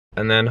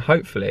and then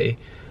hopefully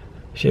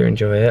she'll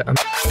enjoy it.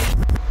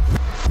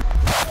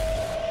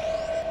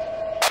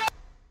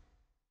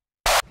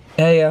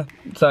 Yeah,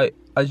 so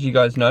as you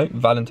guys know,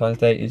 Valentine's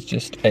Day is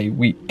just a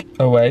week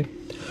away.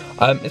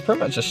 It's pretty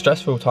much a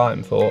stressful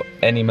time for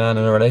any man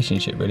in a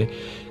relationship, really,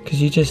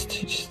 because you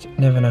just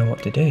never know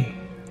what to do.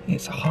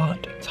 It's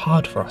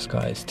hard for us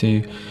guys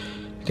to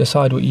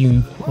decide what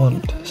you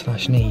want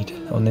 / need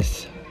on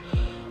this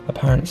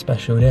apparent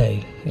special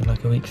day in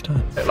like a week's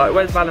time. Like,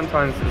 where's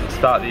Valentine's at the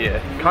start of the year?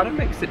 It kind of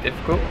makes it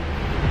difficult,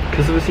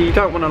 because obviously you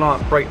don't want to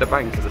like break the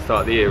bank at the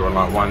start of the year on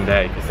like one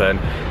day, because then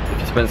if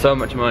you spend so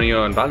much money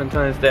on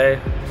Valentine's Day,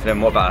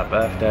 then what about a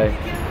birthday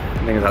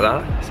and things like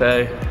that?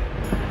 So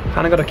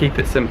kind of got to keep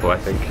it simple, I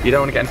think. You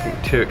don't want to get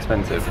anything too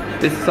expensive.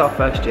 This is our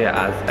first year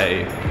as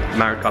a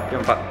married couple,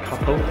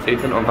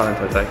 even on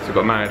Valentine's Day, because we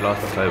got married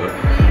last October.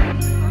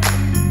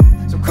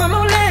 So come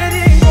on, let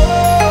it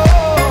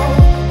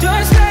go.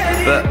 Just let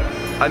it go. But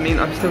I mean,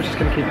 I'm still just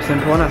going to keep it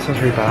simple. I know it sounds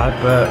really bad,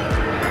 but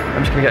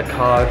I'm just going to get a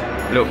card,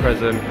 a little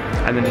present,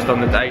 and then just on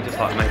the day, just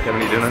like make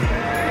Emily dinner.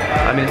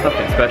 I mean, it's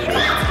nothing special,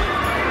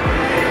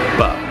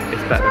 but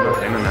it's better than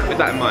nothing, isn't it? With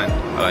that in mind,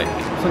 like,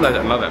 sometimes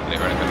I don't love Emily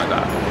or anything like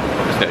that,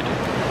 obviously I do.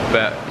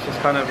 But it's just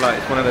kind of like,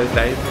 it's one of those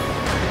days.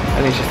 I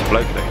think it's just a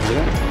bloke thing, you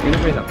know? You're not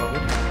really that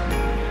bothered.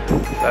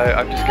 So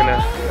I'm just gonna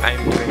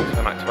aim to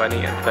spend like 20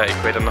 and 30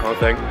 quid on the whole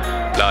thing.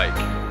 Like,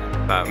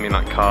 I mean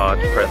like card,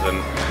 present,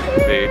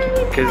 food.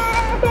 Because,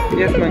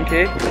 yes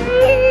monkey,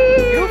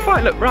 you're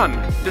fine, look, run.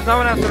 There's no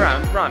one else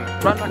around, run.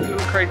 Run like a little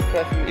crazy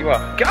person that you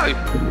are. Go!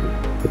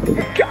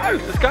 Go!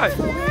 Let's go!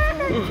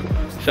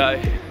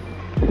 So,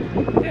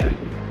 yeah.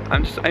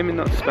 I'm just aiming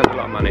not to spend a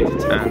lot of money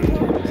and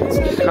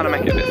just kind of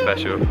make it a bit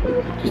special.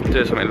 Just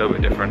do something a little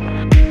bit different.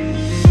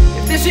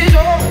 If this is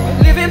all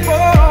we're living for,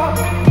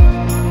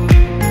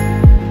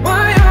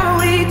 why are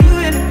we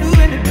doing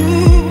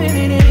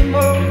it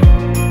anymore?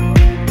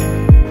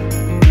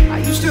 I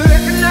used to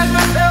recognize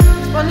myself,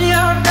 it's funny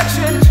how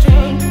affections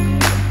change.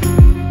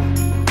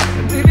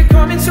 And we're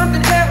becoming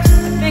something else,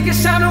 I think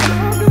it's time to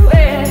walk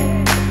away.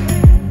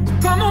 So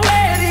come away.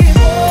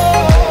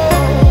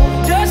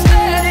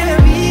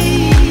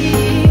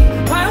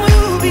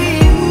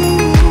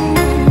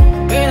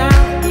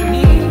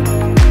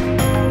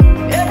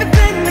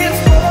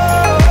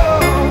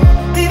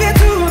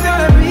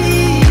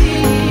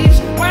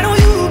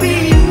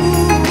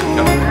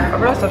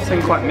 I've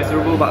been quite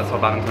miserable about this whole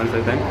Valentine's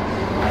Day thing.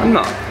 I'm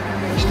not.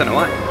 I just don't know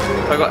why.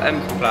 So I got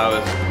some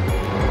flowers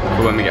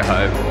for when we get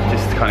home,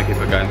 just to kind of keep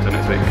it going until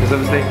next week. Because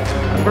obviously,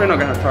 I'm probably not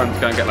going to have time to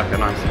go and get like a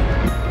nice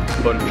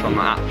bunch on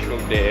the actual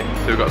day.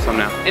 So we've got some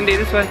now. Indy,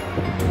 this way. I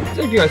don't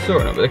know if you guys saw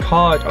it or not, but the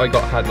card I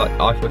got had like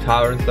Eiffel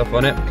Tower and stuff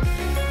on it.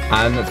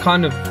 And that's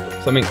kind of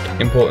something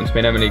important to me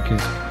and Emily,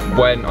 because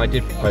when I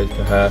did propose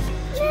to her,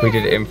 we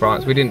did it in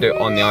France. We didn't do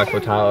it on the Eiffel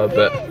Tower,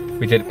 but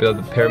we did build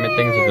the pyramid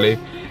things with Lou.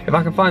 If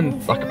I can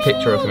find like a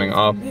picture or something,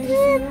 I'll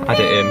add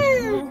it in.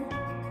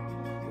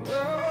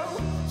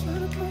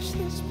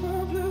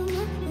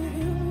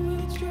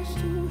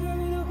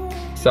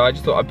 So I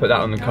just thought I'd put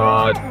that on the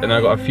card, and I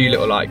got a few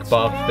little like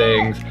bath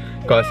things,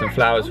 got her some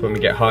flowers when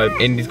we get home.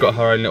 Indy's got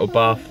her own little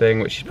bath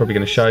thing, which she's probably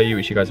going to show you,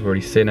 which you guys have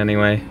already seen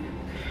anyway.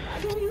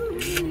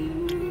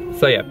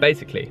 So yeah,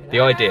 basically,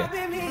 the idea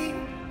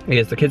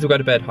is the kids will go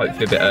to bed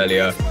hopefully a bit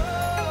earlier.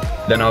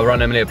 Then I'll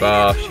run Emily a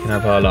bath, she can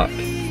have her like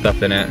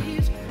stuff in it.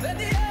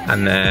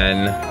 And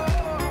then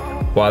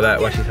while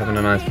she's having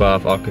a nice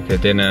bath, I'll cook her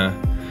dinner,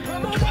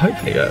 which will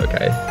hopefully go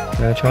okay. I'm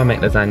gonna try and make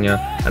lasagna,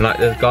 and like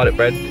there's garlic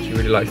bread, she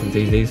really likes some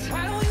Zzz's.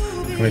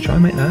 I'm gonna try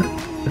and make that.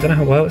 I don't know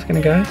how well it's gonna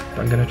go, but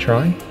I'm gonna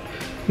try.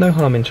 No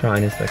harm in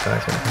trying, is there,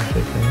 guys, when it comes to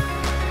these things.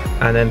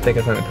 And then think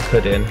of something to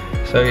put in.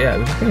 So yeah,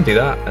 we're just gonna do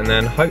that, and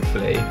then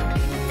hopefully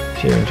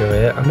she'll enjoy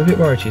it. I'm a bit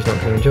worried she's not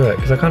gonna enjoy it,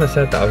 because I kind of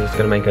said that I was just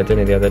gonna make her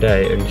dinner the other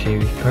day, and she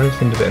kind of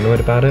seemed a bit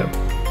annoyed about it.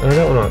 And I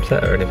don't want to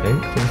upset her or anything,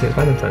 because obviously it's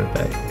Valentine's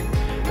Day.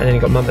 And then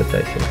you've got Mother's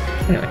Day soon.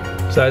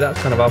 Anyway, so that's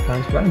kind of our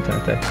plans for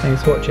Valentine's Day.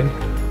 Thanks for watching.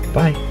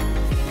 Bye.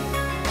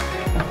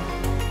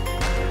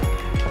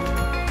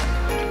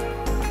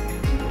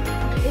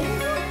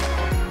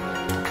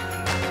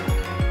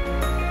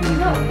 You're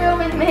not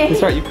filming me.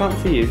 It's right, you can't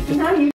see you. Just